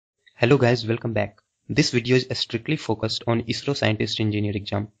Hello guys, welcome back. This video is strictly focused on ISRO Scientist Engineer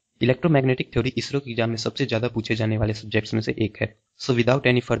exam. Electromagnetic theory ISRO की exam में सबसे ज्यादा पूछे जाने वाले सब्जेक्ट्स में से एक है. So without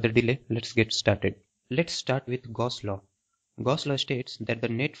any further delay, let's get started. Let's start with Gauss Law. Gauss Law states that the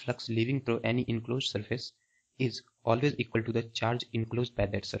net flux leaving through any enclosed surface is always equal to the charge enclosed by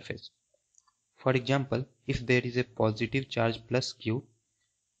that surface. For example, if there is a positive charge plus Q,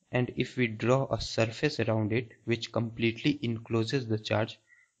 and if we draw a surface around it which completely encloses the charge,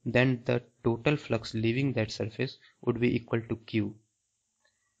 then the total flux leaving that surface would be equal to Q.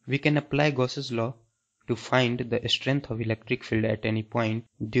 We can apply Gauss's law to find the strength of electric field at any point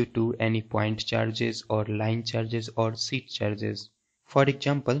due to any point charges or line charges or seat charges. For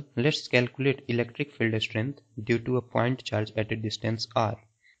example, let's calculate electric field strength due to a point charge at a distance r.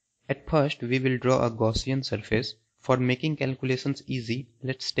 At first, we will draw a Gaussian surface. For making calculations easy,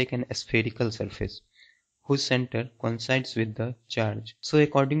 let's take an spherical surface whose center coincides with the charge. So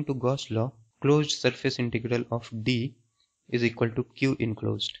according to Gauss law, closed surface integral of d is equal to Q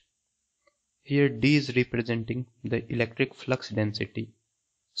enclosed. Here d is representing the electric flux density.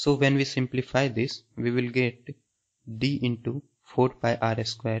 So when we simplify this, we will get d into 4 pi r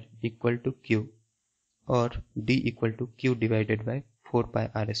square equal to Q, or d equal to Q divided by 4 pi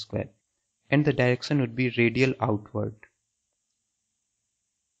r square. And the direction would be radial outward.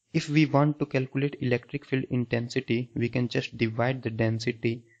 If we want to calculate electric field intensity, we can just divide the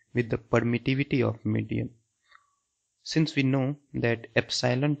density with the permittivity of medium. Since we know that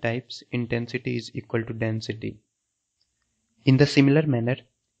epsilon times intensity is equal to density. In the similar manner,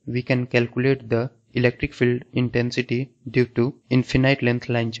 we can calculate the electric field intensity due to infinite length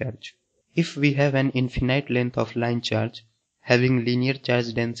line charge. If we have an infinite length of line charge having linear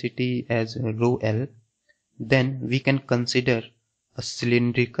charge density as rho L, then we can consider a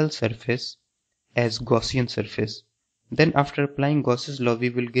cylindrical surface as Gaussian surface. Then after applying Gauss's law, we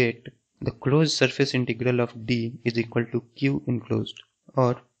will get the closed surface integral of d is equal to Q enclosed,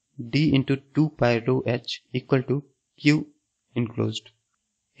 or d into 2 pi rho h equal to Q enclosed.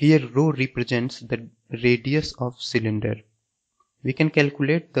 Here rho represents the radius of cylinder. We can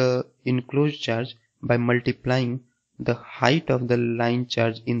calculate the enclosed charge by multiplying the height of the line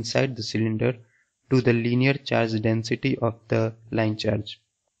charge inside the cylinder to the linear charge density of the line charge.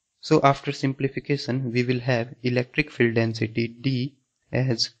 So after simplification, we will have electric field density d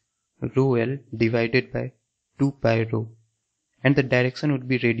as rho L divided by 2 pi rho, and the direction would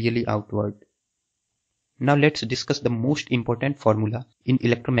be radially outward. Now let's discuss the most important formula in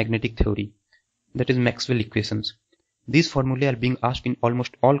electromagnetic theory, that is Maxwell Equations. These formulae are being asked in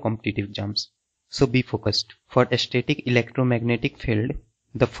almost all competitive exams. So be focused. For a static electromagnetic field,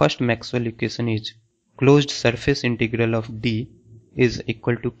 the first Maxwell equation is closed surface integral of d is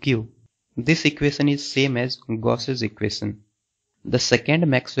equal to Q. This equation is same as Gauss's equation. The second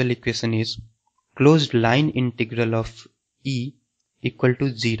Maxwell equation is closed line integral of E equal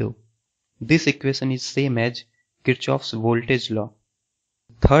to 0. This equation is same as Kirchhoff's voltage law.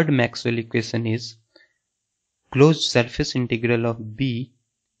 Third Maxwell equation is closed surface integral of B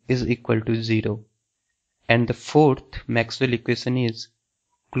is equal to 0. And the fourth Maxwell equation is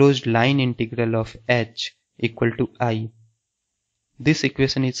closed line integral of H equal to I. This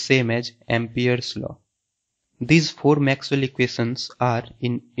equation is same as Ampere's law. These four Maxwell equations are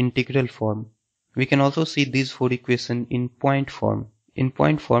in integral form. We can also see these four equations in point form. In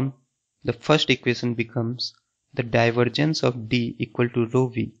point form, the first equation becomes the divergence of D equal to rho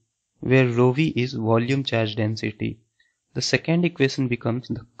V, where rho V is volume charge density. The second equation becomes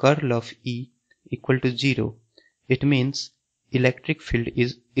the curl of E equal to 0. It means electric field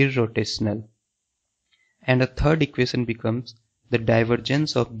is irrotational. And the third equation becomes the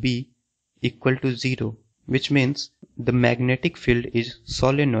divergence of B equal to 0, which means the magnetic field is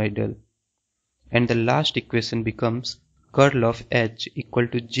solenoidal. And the last equation becomes curl of H equal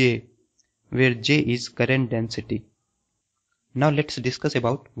to J, where J is current density. Now let's discuss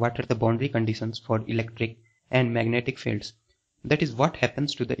about what are the boundary conditions for electric and magnetic fields. That is what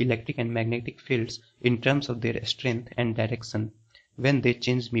happens to the electric and magnetic fields in terms of their strength and direction when they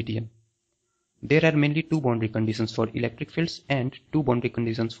change medium. There are mainly two boundary conditions for electric fields and two boundary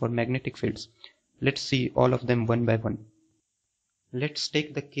conditions for magnetic fields. Let's see all of them one by one. Let's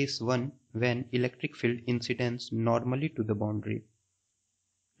take the case 1 when electric field incidents normally to the boundary.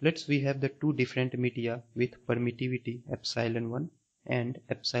 Let's we have the two different media with permittivity epsilon 1 and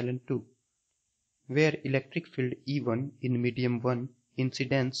epsilon 2, where electric field E1 in medium 1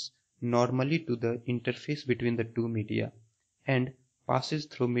 incidents normally to the interface between the two media and passes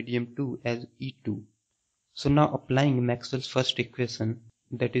through medium 2 as E2. So now applying Maxwell's first equation,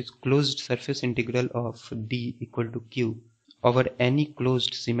 that is closed surface integral of D equal to Q, over any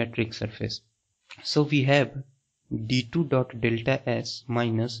closed symmetric surface. So we have d2 dot delta s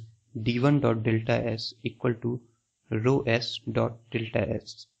minus d1 dot delta s equal to rho s dot delta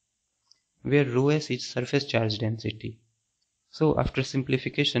s, where rho s is surface charge density. So after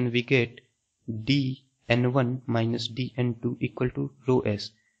simplification we get dn1 minus dn2 equal to rho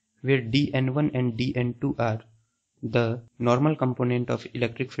s, where dn1 and dn2 are the normal component of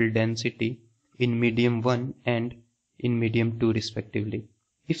electric field density in medium 1 and in medium 2 respectively.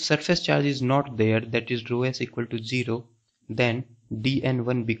 If surface charge is not there, that is rho s equal to 0, then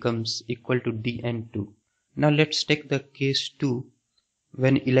dn1 becomes equal to dn2. Now let's take the case 2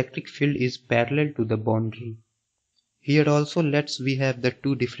 when electric field is parallel to the boundary. Here also we have the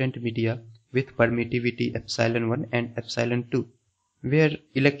two different media with permittivity epsilon 1 and epsilon 2, where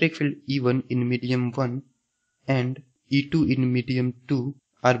electric field E1 in medium 1 and E2 in medium 2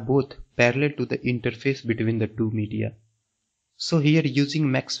 are both parallel to the interface between the two media. So here, using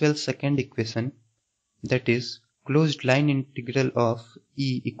Maxwell's second equation, that is closed line integral of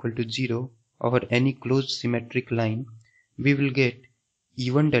E equal to 0 over any closed symmetric line, we will get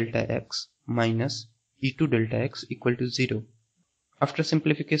E1 delta x minus E2 delta x equal to 0. After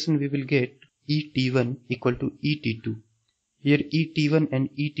simplification we will get Et1 equal to Et2. Here Et1 and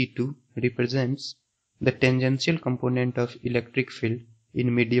Et2 represents the tangential component of electric field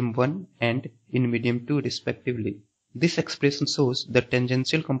in medium 1 and in medium 2 respectively. This expression shows the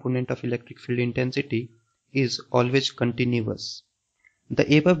tangential component of electric field intensity is always continuous.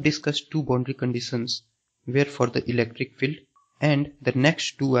 The above discussed two boundary conditions were for the electric field, and the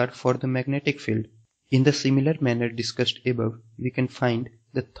next two are for the magnetic field. In the similar manner discussed above, we can find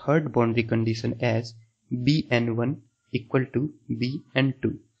the third boundary condition as Bn1 equal to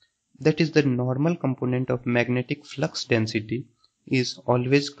Bn2. That is, the normal component of magnetic flux density is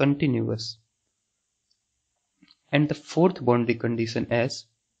always continuous. And the fourth boundary condition as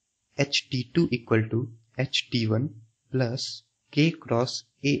Ht2 equal to Ht1 plus k cross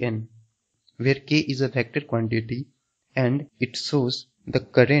An, where k is a vector quantity and it shows the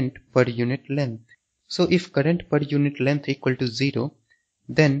current per unit length. So if current per unit length equal to 0,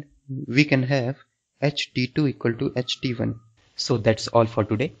 then we can have Ht2 equal to Ht1. So that's all for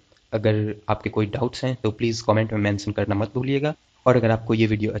today. अगर आपके कोई doubts हैं तो please comment में mention करना मत भूलिएगा, और अगर आपको ये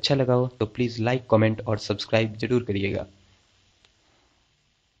वीडियो अच्छा लगा हो तो प्लीज़ लाइक, कमेंट और सब्सक्राइब जरूर करिएगा।